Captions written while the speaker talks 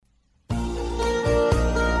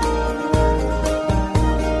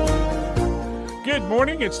Good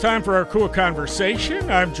morning. It's time for our KOOL Konversation.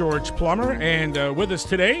 I'm George Plummer, and with us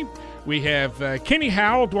today we have Kenny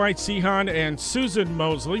Howell, Dwight, Sehon, and Suezhen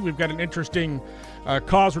Mosley. We've got an interesting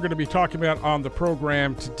cause we're going to be talking about on the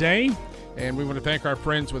program today, and we want to thank our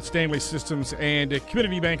friends with Stanley Systems and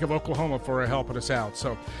Community Bank of Oklahoma for helping us out.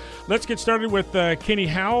 So let's get started with Kenny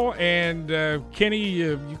Howell. And Kenny,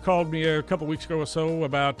 you called me a couple weeks ago or so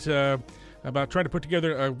about trying to put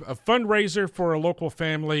together a fundraiser for a local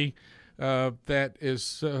family that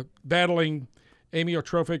is battling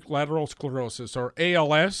amyotrophic lateral sclerosis, or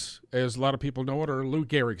ALS, as a lot of people know it, or Lou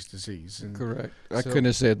Gehrig's disease. And correct. I couldn't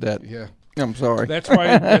have said that. Yeah. I'm sorry. That's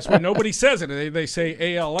why nobody says it. They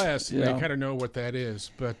say ALS, and they kind of know what that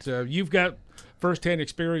is. But you've got firsthand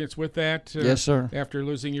experience with that. Yes, sir. After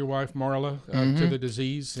losing your wife, Marla, to the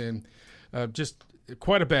disease, and just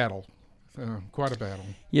quite a battle. Quite a battle.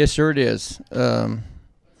 Yes, sir, it is.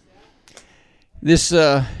 This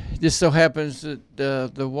so happens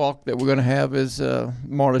that the walk that we're going to have is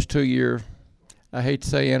Marla's 2-year, I hate to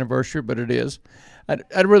say anniversary, but it is.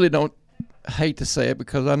 I really don't hate to say it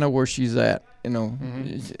because I know where she's at. You know,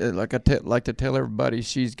 like like to tell everybody,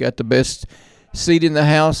 she's got the best seat in the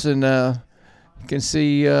house and can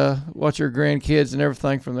see watch her grandkids and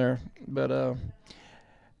everything from there. But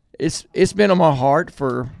it's been on my heart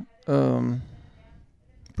for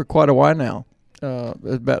quite a while now,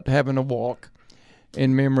 about having a walk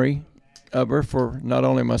in memory of her for not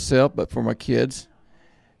only myself but for my kids.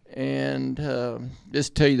 And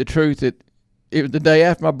just to tell you the truth, it was the day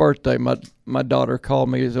after my birthday. My daughter called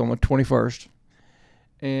me. It was on the 21st,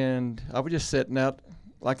 and I was just sitting out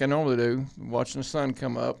like I normally do, watching the sun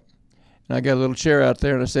come up. And I got a little chair out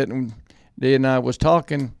there, and I sat and Dee and I was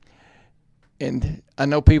talking. And I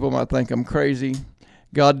know people might think I'm crazy.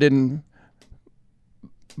 God didn't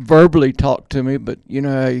verbally talk to me, but you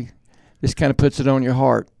know, this kind of puts it on your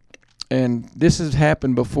heart. And this has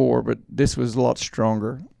happened before, but this was a lot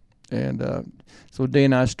stronger. And so Dee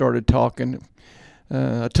and I started talking.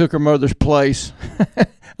 I took her mother's place.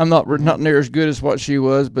 I'm not near as good as what she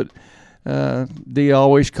was, but Dee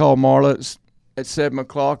always called Marla at 7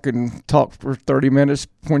 o'clock and talked for 30 minutes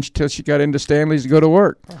till she got into Stanley's to go to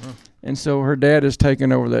work. And so her dad has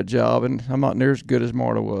taken over that job, and I'm not near as good as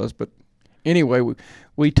Marla was. But anyway,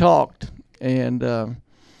 we talked, and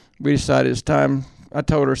we decided it's time. I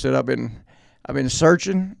told her, I said, I've been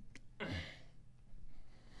searching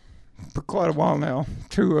for quite a while now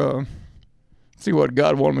to see what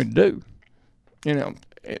God wanted me to do. You know,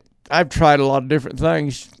 I've tried a lot of different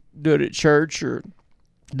things, do it at church or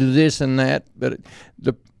do this and that, but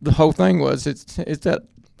the whole thing was it's that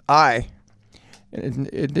I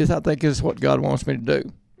think is what God wants me to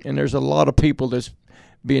do. And there's a lot of people that's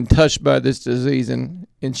being touched by this disease in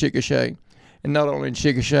Chickasha, and not only in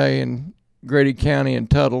Chickasha and Grady County and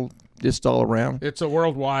Tuttle, just all around. It's a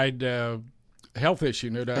worldwide health issue,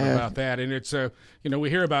 no doubt about that. And it's we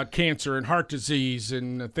hear about cancer and heart disease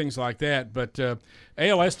and things like that, but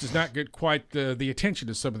ALS does not get quite the attention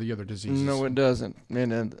of some of the other diseases. No, it doesn't.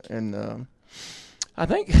 And I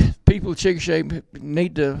think people in Chickasha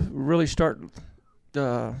need to really start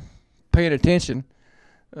paying attention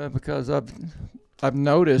because I've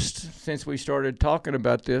noticed since we started talking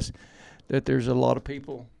about this that there's a lot of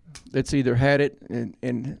people that's either had it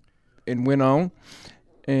and went on,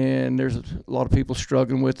 and there's a lot of people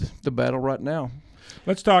struggling with the battle right now.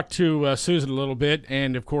 Let's talk to Suezhen a little bit,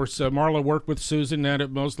 and of course Marla worked with Suezhen out at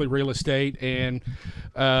Mosley Real Estate, and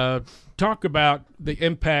talk about the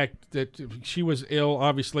impact that she was ill,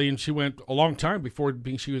 obviously, and she went a long time before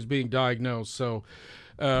she was being diagnosed. So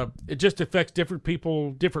it just affects different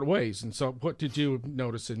people different ways. And so what did you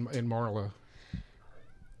notice in Marla?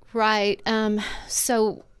 Right.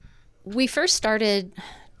 So we first started,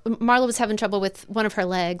 Marla was having trouble with one of her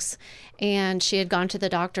legs, and she had gone to the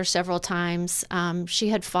doctor several times. She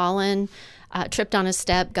had fallen, tripped on a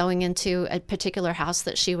step going into a particular house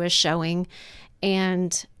that she was showing,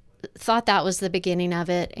 and thought that was the beginning of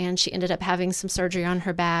it. And she ended up having some surgery on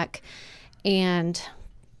her back and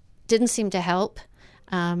didn't seem to help.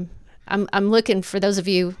 I'm looking, for those of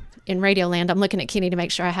you in Radio Land, I'm looking at Kenny to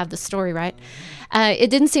make sure I have the story right. It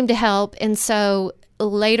didn't seem to help, and so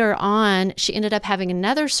later on, she ended up having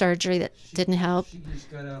another surgery that didn't help. She just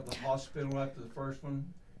got out of the hospital after the first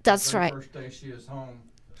one. That's right. The first day she was home,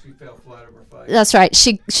 she fell flat on her face. That's right.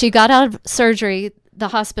 She got out of surgery, the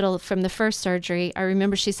hospital, from the first surgery. I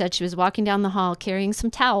remember she said she was walking down the hall carrying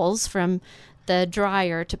some towels from the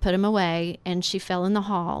dryer to put them away, and she fell in the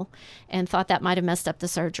hall and thought that might have messed up the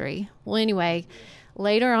surgery. Well, anyway,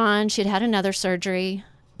 later on, she'd had another surgery,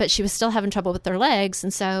 but she was still having trouble with her legs,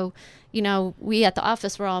 and so we at the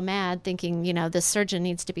office were all mad thinking, this surgeon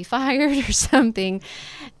needs to be fired or something.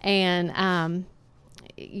 And,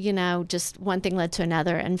 just one thing led to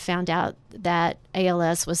another, and found out that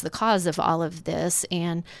ALS was the cause of all of this.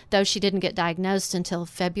 And though she didn't get diagnosed until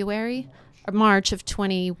March of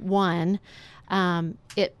 21,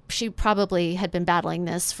 she probably had been battling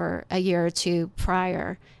this for a year or two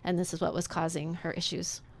prior, and this is what was causing her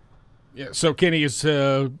issues. Yeah. So Kenny, as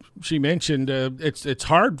she mentioned, it's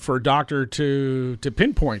hard for a doctor to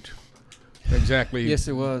pinpoint exactly. Yes,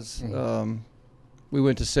 it was. We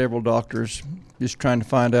went to several doctors just trying to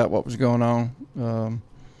find out what was going on, and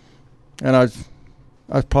I was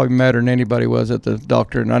probably madder than anybody was at the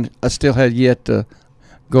doctor, and I still had yet to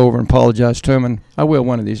go over and apologize to him, and I will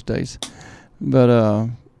one of these days. But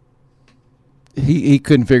he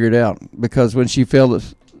couldn't figure it out, because when she fell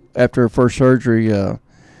after her first surgery,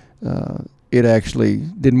 it actually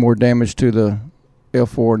did more damage to the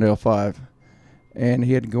L4 and L5, and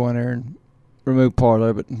he had to go in there and remove part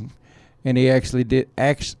of it, and he actually did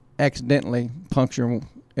accidentally puncture,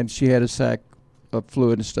 and she had a sac of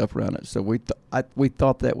fluid and stuff around it. So we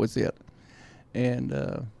thought that was it, and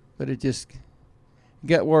but it just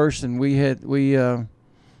got worse, and we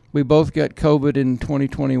both got COVID in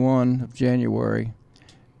 2021 of January,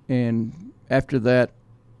 and after that,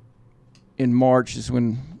 in March is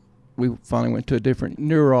when we finally went to a different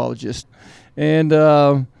neurologist, and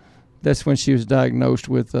that's when she was diagnosed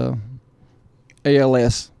with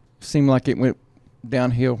ALS. Seemed like it went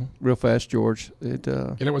downhill real fast, George.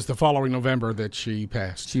 And it was the following November that she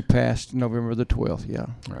passed. She passed November the 12th, yeah.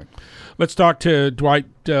 All right. Let's talk to Dwight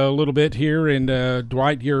a little bit here. And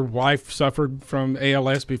Dwight, your wife suffered from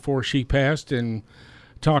ALS before she passed, and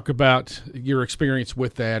talk about your experience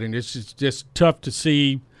with that. And it's just tough to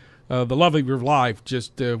see the love of your life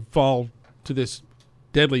just fall to this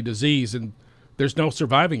deadly disease, and there's no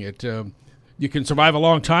surviving it. You can survive a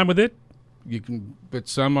long time with it, but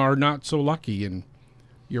some are not so lucky, and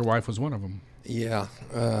your wife was one of them. Yeah,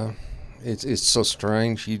 it's so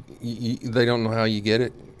strange. They don't know how you get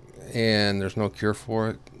it, and there's no cure for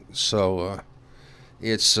it. So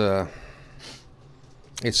it's an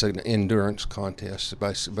endurance contest.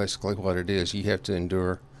 Basically, what it is, you have to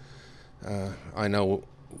endure. I know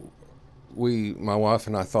my wife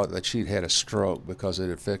and I thought that she'd had a stroke because it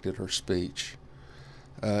affected her speech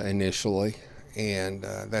initially, and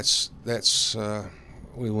that's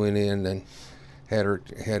we went in and had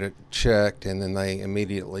it checked, and then they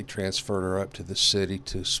immediately transferred her up to the city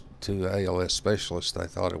to ALS specialist. I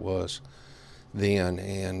thought it was then,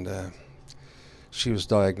 and she was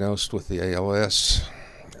diagnosed with the ALS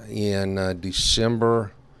in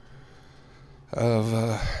December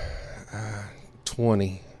of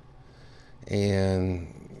 20, and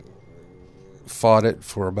fought it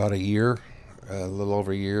for about a year, a little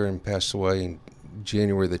over a year, and passed away in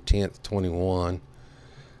January the 10th, 21.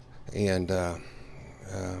 And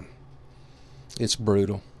it's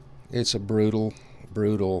brutal. It's a brutal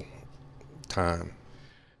time.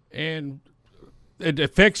 And it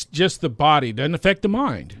affects just the body, doesn't affect the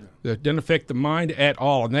mind. It doesn't affect the mind at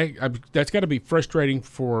all. And that's got to be frustrating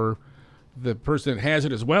for the person that has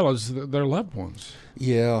it as well as their loved ones.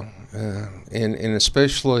 Yeah, and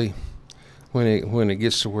especially when it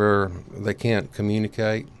gets to where they can't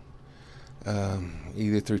communicate,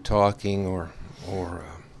 either through talking or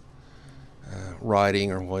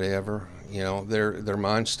writing or whatever. Their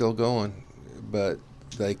mind's still going, but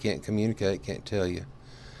they can't communicate, can't tell you.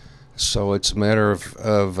 So it's a matter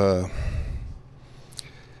of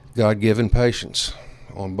God-given patience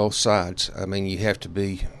on both sides. I mean, you have to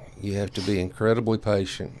be incredibly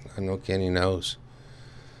patient. I know Kenny knows.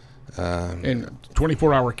 And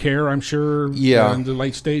 24-hour care, I'm sure. Yeah. In the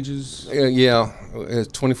late stages. Yeah,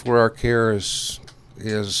 24-hour care is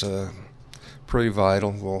pretty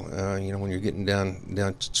vital. Well, when you're getting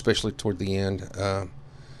down, especially toward the end,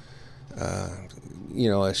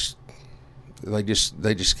 they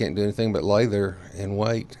just can't do anything but lay there and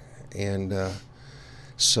wait, and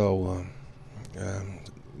so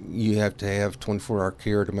you have to have 24-hour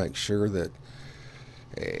care to make sure that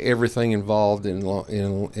everything involved in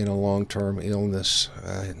a long-term illness,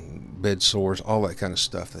 bed sores, all that kind of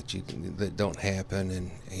stuff that don't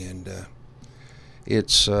happen, and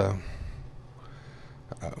it's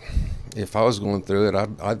if I was going through it,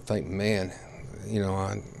 I'd think, man,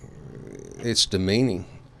 it's demeaning.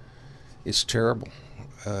 It's terrible.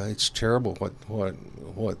 It's terrible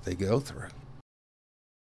what they go through.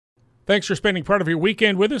 Thanks for spending part of your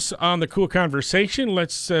weekend with us on the KOOL Konversation.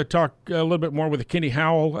 Let's talk a little bit more with Kenny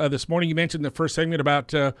Howell this morning. You mentioned the first segment about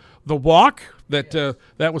the walk, that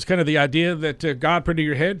that was kind of the idea that God put into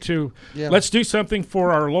your head to let's do something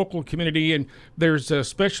for our local community. And there's a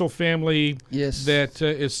special family that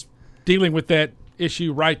is dealing with that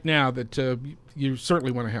issue right now that you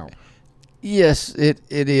certainly want to help. Yes, it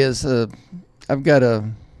is. I got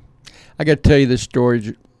to tell you this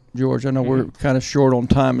story, George. I know we're kind of short on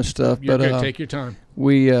time and stuff, You're but good. Take your time.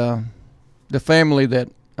 We, the family that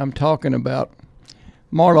I'm talking about,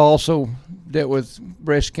 Marla also dealt with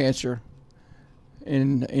breast cancer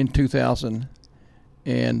in 2000,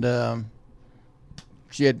 and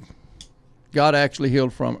she had God actually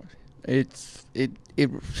healed from it.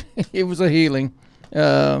 It was a healing.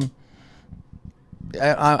 I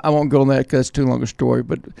won't go on that because it's too long a story,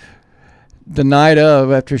 but the night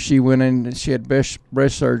of, after she went in, she had breast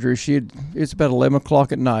surgery. It's about 11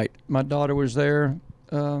 o'clock at night. My daughter was there.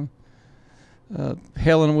 Helen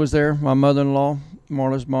was there, my mother-in-law,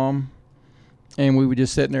 Marla's mom, and we were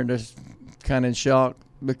just sitting there just kind of in shock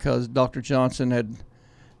because Dr. Johnson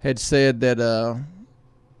had said that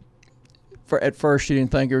at first she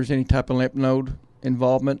didn't think there was any type of lymph node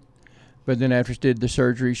involvement, but then after she did the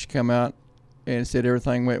surgery, she come out and said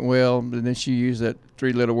everything went well. But then she used that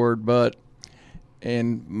three-letter word, "but."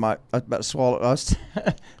 And I was about to swallow it.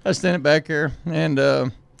 I was standing back here,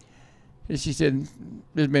 and she said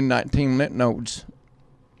there's been 19 lymph nodes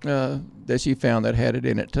that she found that had it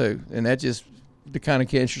in it too. And that just, the kind of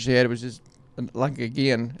cancer she had, it was just like,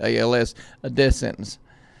 again, ALS, a death sentence.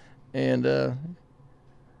 And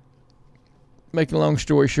make a long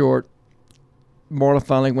story short, Marla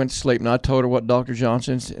finally went to sleep, and I told her what Dr.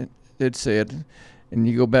 Johnson had said. And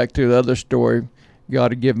you go back to the other story,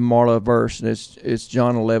 God had given Marla a verse, and it's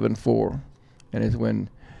John 11:4, and it's when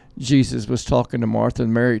Jesus was talking to Martha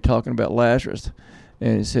and Mary, talking about Lazarus,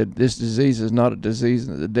 and he said, "This disease is not a disease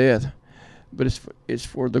of the death, but it's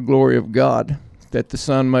for the glory of God, that the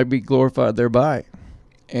Son may be glorified thereby."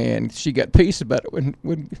 And she got peace about it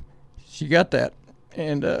when she got that.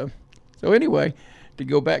 And so anyway, to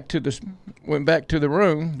go back to went back to the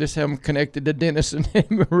room. This how I'm connected to Dennis and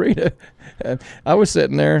Marita. I was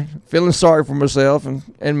sitting there feeling sorry for myself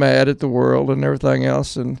and mad at the world and everything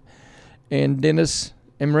else. And Dennis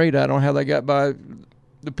and Marita, I don't know how they got by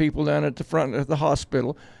the people down at the front of the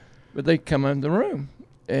hospital, but they come in the room.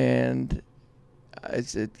 And I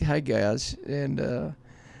said, "Hey, guys." And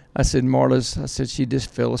I said, I said, she just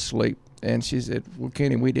fell asleep. And she said, "Well,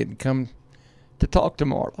 Kenny, we didn't come to talk to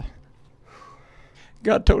Marla.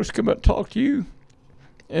 God told us to come out and talk to you."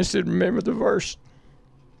 And said, "Remember the verse."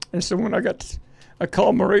 And so when I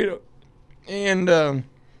called Marita and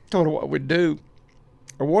told her what we'd do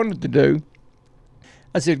or wanted to do,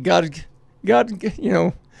 I said, God, you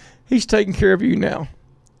know, He's taking care of you now.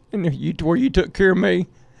 And where you took care of me,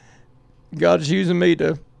 God's using me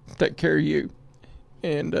to take care of you.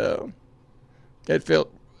 And that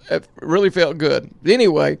really felt good.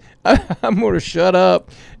 Anyway, I'm going to shut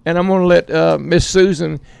up, and I'm going to let Miss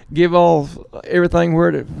Susan give everything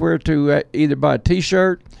where to either buy a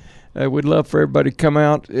T-shirt. We'd love for everybody to come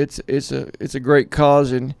out. It's a great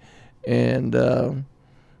cause, and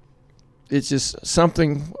it's just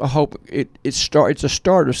something. I hope it's a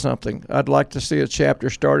start of something. I'd like to see a chapter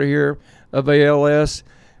started here of ALS.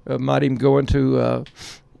 Might even go into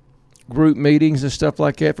group meetings and stuff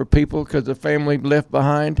like that for people, because the family left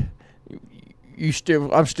behind.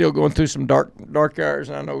 I'm still going through some dark hours,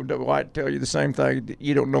 and I know Dwight tell you the same thing.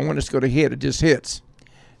 You don't know when it's going to hit; it just hits.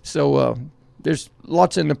 So there's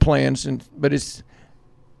lots in the plans, but it's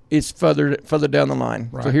further down the line.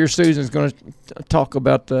 Right. So here Susan's going to talk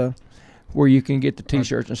about where you can get the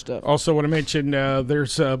T-shirts and stuff. Also, want to mention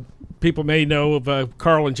there's people may know of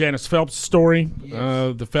Carl and Janice Phelps' story.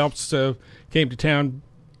 Yes. The Phelps came to town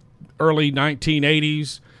early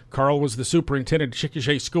 1980s. Carl was the superintendent of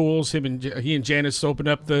Chickasha schools. He and Janice opened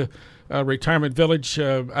up the retirement village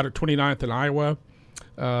out of 29th in Iowa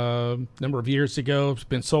a number of years ago. It's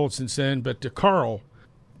been sold since then. But Carl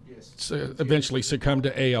eventually succumbed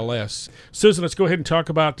to ALS. Susan, let's go ahead and talk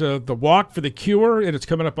about the Walk for the Cure, and it's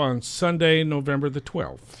coming up on Sunday, November the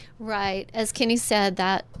 12th. Right. As Kenny said,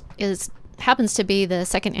 that happens to be the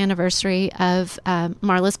second anniversary of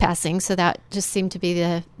Marla's passing, so that just seemed to be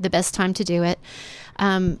the best time to do it.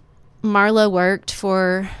 Marla worked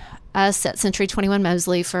for us at Century 21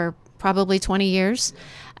 Mosley for probably 20 years,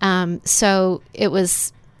 so it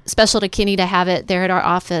was special to Kenny to have it there at our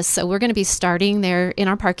office. So we're going to be starting there in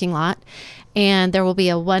our parking lot, and there will be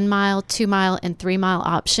a 1 mile, 2 mile, and 3 mile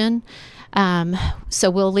option. So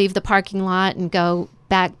we'll leave the parking lot and go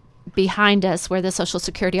back behind us where the Social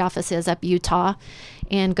Security office is up Utah,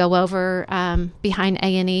 and go over behind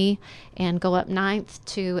A&E and go up 9th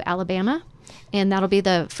to Alabama. And that'll be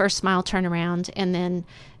the first mile turnaround. And then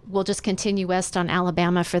we'll just continue west on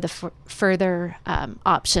Alabama for the further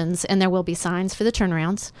options. And there will be signs for the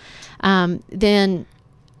turnarounds. Then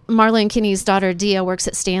Marla and Kenny's daughter, Dia, works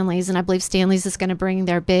at Stanley's. And I believe Stanley's is going to bring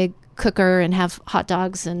their big cooker and have hot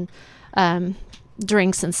dogs and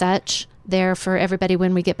drinks and such there for everybody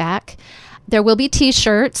when we get back. There will be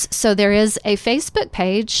T-shirts. So there is a Facebook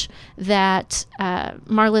page that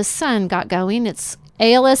Marla's son got going. It's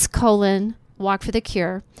ALS: Walk for the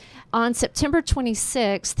Cure. On September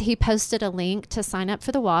 26th, he posted a link to sign up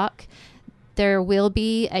for the walk. There will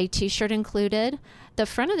be a T-shirt included. The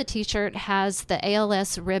front of the T-shirt has the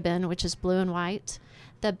ALS ribbon, which is blue and white.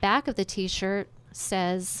 The back of the T-shirt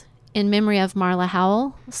says, "In memory of Marla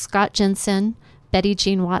Howell, Scott Jensen, Betty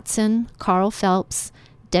Jean Watson, Carl Phelps,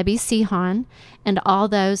 Debbie Sehon, and all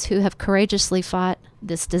those who have courageously fought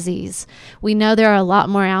this disease." We know there are a lot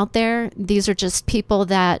more out there. These are just people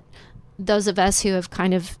that those of us who have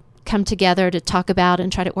kind of come together to talk about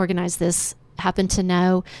and try to organize this happen to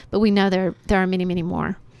know, but we know there are many, many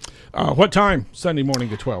more. What time Sunday morning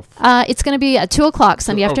the 12th? It's going to be at 2 o'clock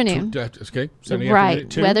Sunday afternoon. Okay, Sunday right. afternoon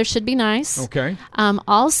at 2. Weather should be nice. Okay.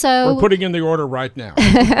 Also, we're putting in the order right now.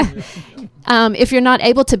 If you're not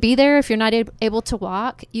able to be there, if you're not able to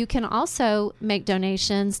walk, you can also make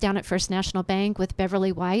donations down at First National Bank with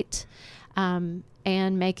Beverly White and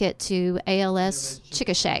make it to ALS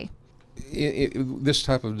Chickasha. This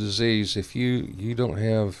type of disease, if you don't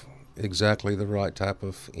have exactly the right type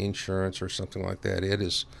of insurance or something like that,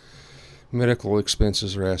 medical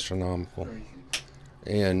expenses are astronomical,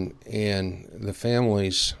 and the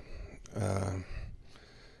families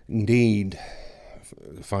need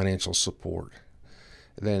financial support.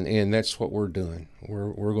 And that's what we're doing.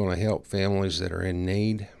 We're going to help families that are in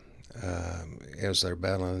need as they're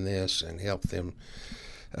battling this, and help them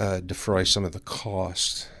defray some of the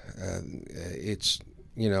cost. It's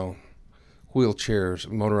wheelchairs,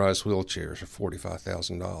 motorized wheelchairs are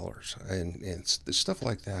 $45,000, and it's stuff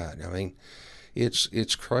like that. I mean,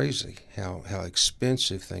 it's crazy how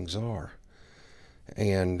expensive things are,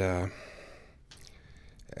 and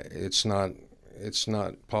it's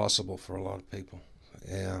not possible for a lot of people.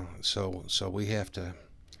 Yeah, so we have to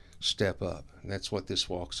step up, and that's what this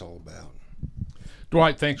walk's all about.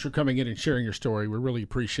 Dwight, thanks for coming in and sharing your story. We really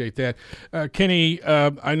appreciate that. Kenny,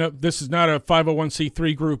 I know this is not a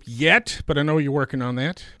 501c3 group yet, but I know you're working on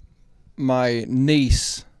that. My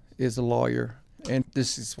niece is a lawyer, and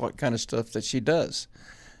this is what kind of stuff that she does.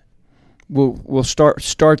 We'll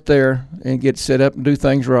start there and get set up and do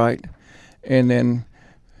things right, and then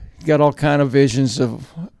got all kind of visions of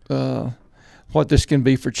what this can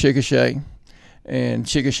be for Chickasha, and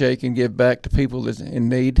Chickasha can give back to people that's in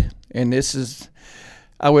need. And this is,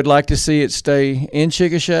 I would like to see it stay in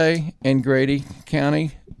Chickasha and Grady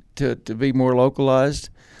County to be more localized,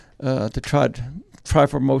 to try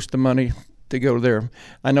for most of the money to go there.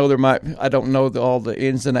 I know I don't know all the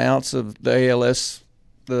ins and outs of the ALS,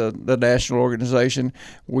 the national organization.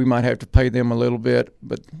 We might have to pay them a little bit,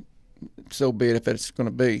 but so be it if it's going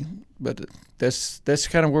to be. But that's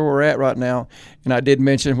kind of where we're at right now. And I did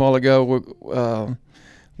mention a while ago,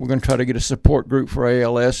 we're going to try to get a support group for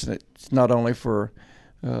ALS, and it's not only for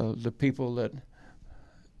the people that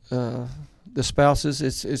the spouses,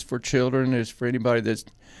 it's for children, it's for anybody that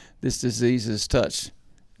this disease has touched,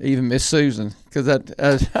 even Miss Susan, because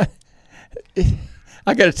I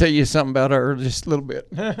got to tell you something about her just a little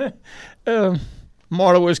bit.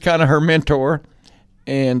 Marla was kind of her mentor,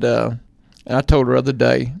 and I told her the other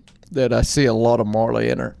day that I see a lot of Marla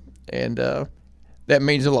in her, and that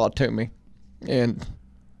means a lot to me. And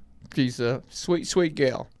she's a sweet, sweet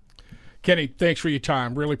gal. Kenny, thanks for your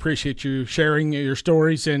time. Really appreciate you sharing your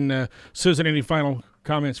stories. And Susan, any final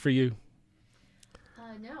comments for you?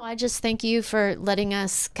 No, I just thank you for letting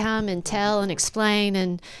us come and tell and explain,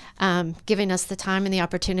 and giving us the time and the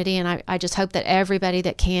opportunity. And I just hope that everybody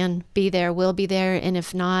that can be there will be there. And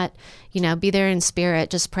if not, be there in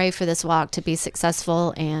spirit. Just pray for this walk to be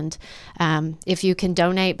successful. And if you can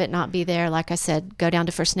donate but not be there, like I said, go down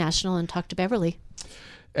to First National and talk to Beverly.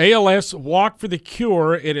 ALS Walk for the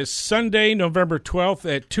Cure. It is Sunday, November 12th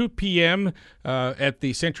at 2 p.m. At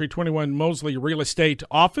the Century 21 Mosley Real Estate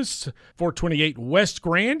Office, 428 West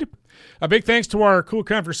Grand. A big thanks to our KOOL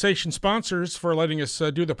Konversation sponsors for letting us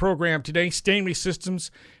do the program today, Stanley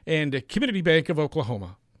Systems and Community Bank of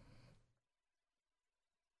Oklahoma.